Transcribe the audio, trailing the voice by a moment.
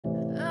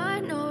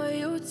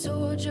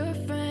told your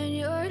friend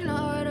you're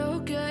not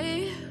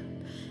okay?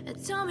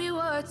 And tell me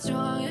what's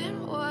wrong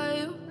and why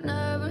you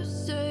never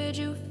said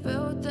you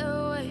felt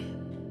that way.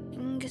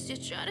 And guess you're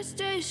trying to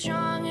stay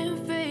strong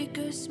and fake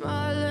a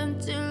smile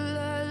until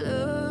I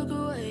look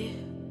away.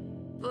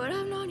 But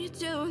I've known you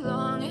too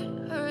long,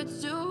 it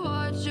hurts to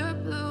watch your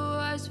blue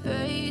eyes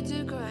fade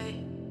to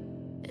gray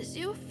as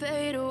you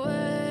fade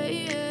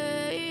away,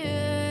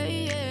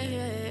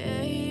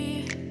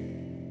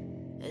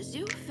 as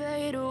you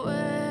fade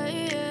away.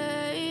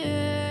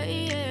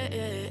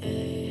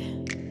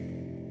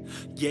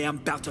 Yeah, I'm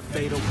about to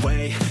fade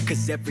away,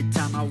 cause every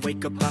time I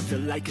wake up I feel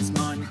like it's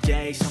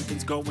Monday.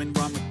 Something's going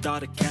wrong with all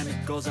the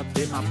chemicals up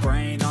in my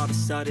brain. All of a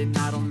sudden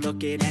I don't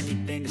look at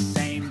anything the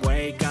same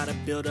way. Gotta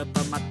build up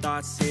of my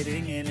thoughts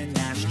sitting in an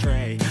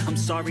ashtray. I'm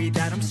sorry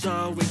that I'm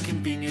so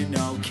inconvenient,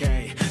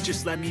 okay?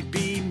 Just let me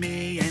be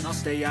me and I'll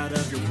stay out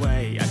of your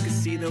way. I can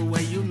see the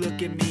way you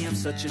look at me, I'm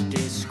such a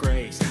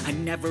disgrace. I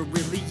never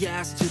really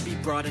asked to be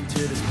brought into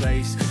this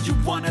place. You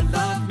wanna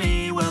love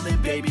me? Well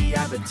then baby,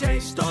 have a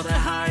taste. All the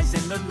highs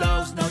and the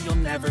lows, no, you'll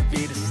never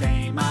be the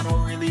same. I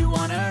don't really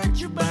wanna hurt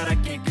you, but I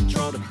can't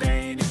control the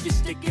pain. If you're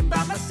sticking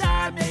by my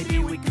side, maybe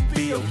we could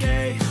be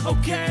okay.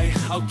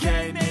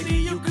 Okay, maybe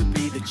you could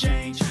be the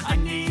change I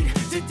need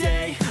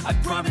today. I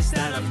promise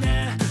that I've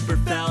never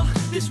felt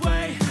this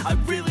way. I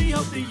really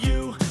hope that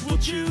you will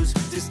choose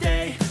to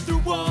stay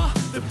through all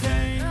the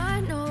pain.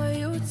 I know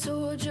you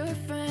told your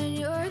friend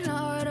you're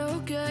not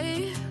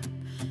okay.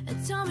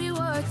 And tell me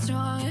what's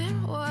wrong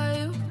and why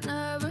you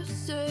never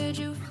said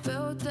you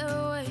felt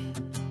that way.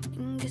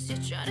 Guess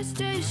you're trying to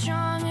stay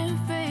strong and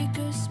fake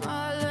a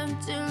smile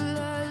until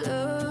I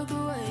look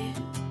away.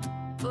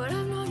 But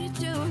I've known you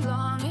too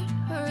long, it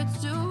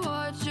hurts to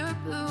watch your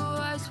blue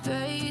eyes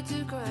fade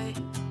to gray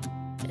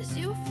as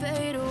you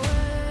fade away,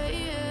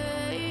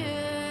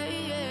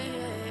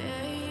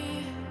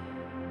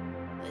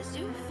 as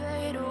you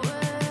fade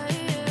away,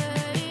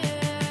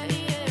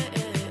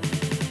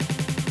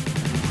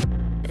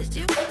 as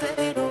you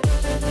fade away.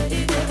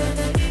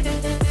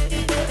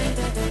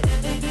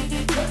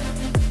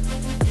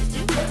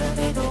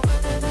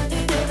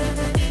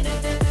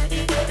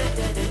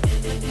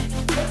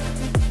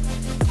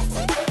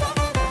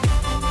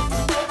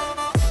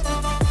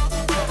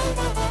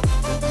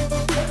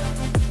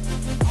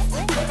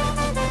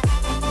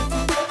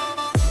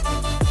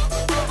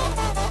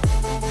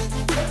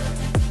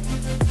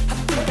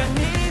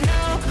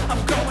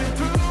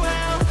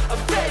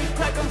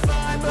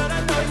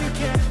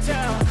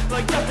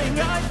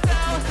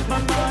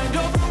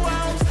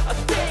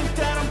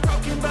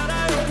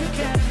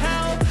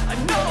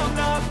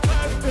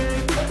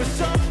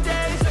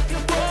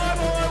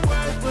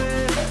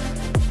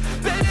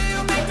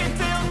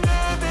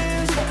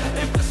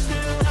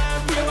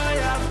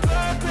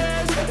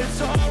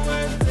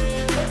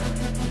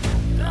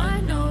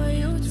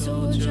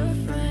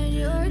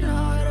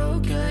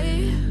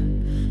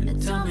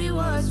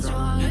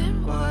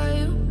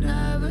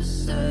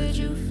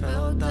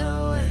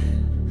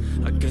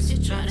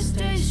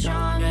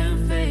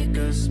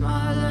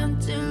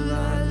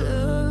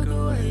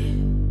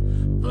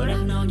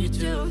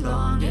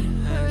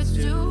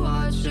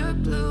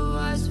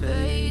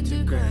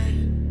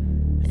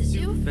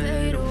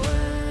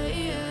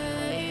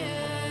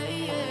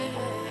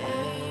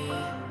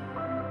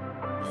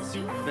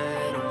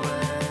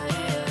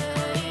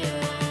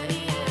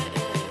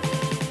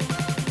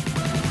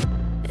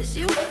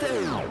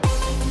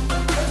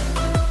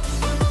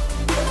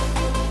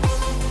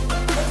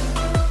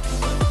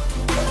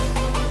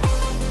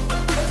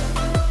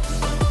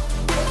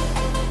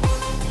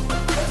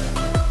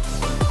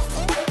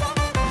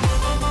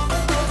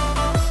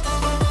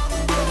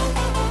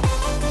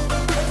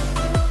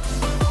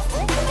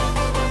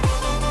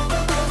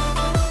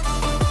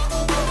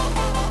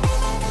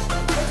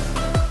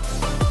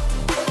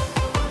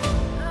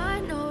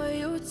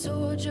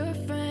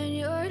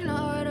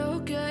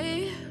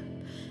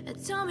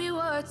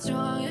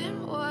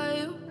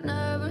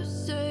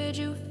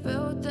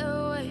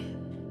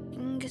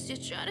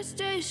 Trying to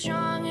stay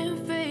strong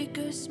and fake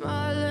a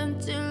smile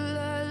until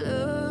I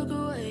look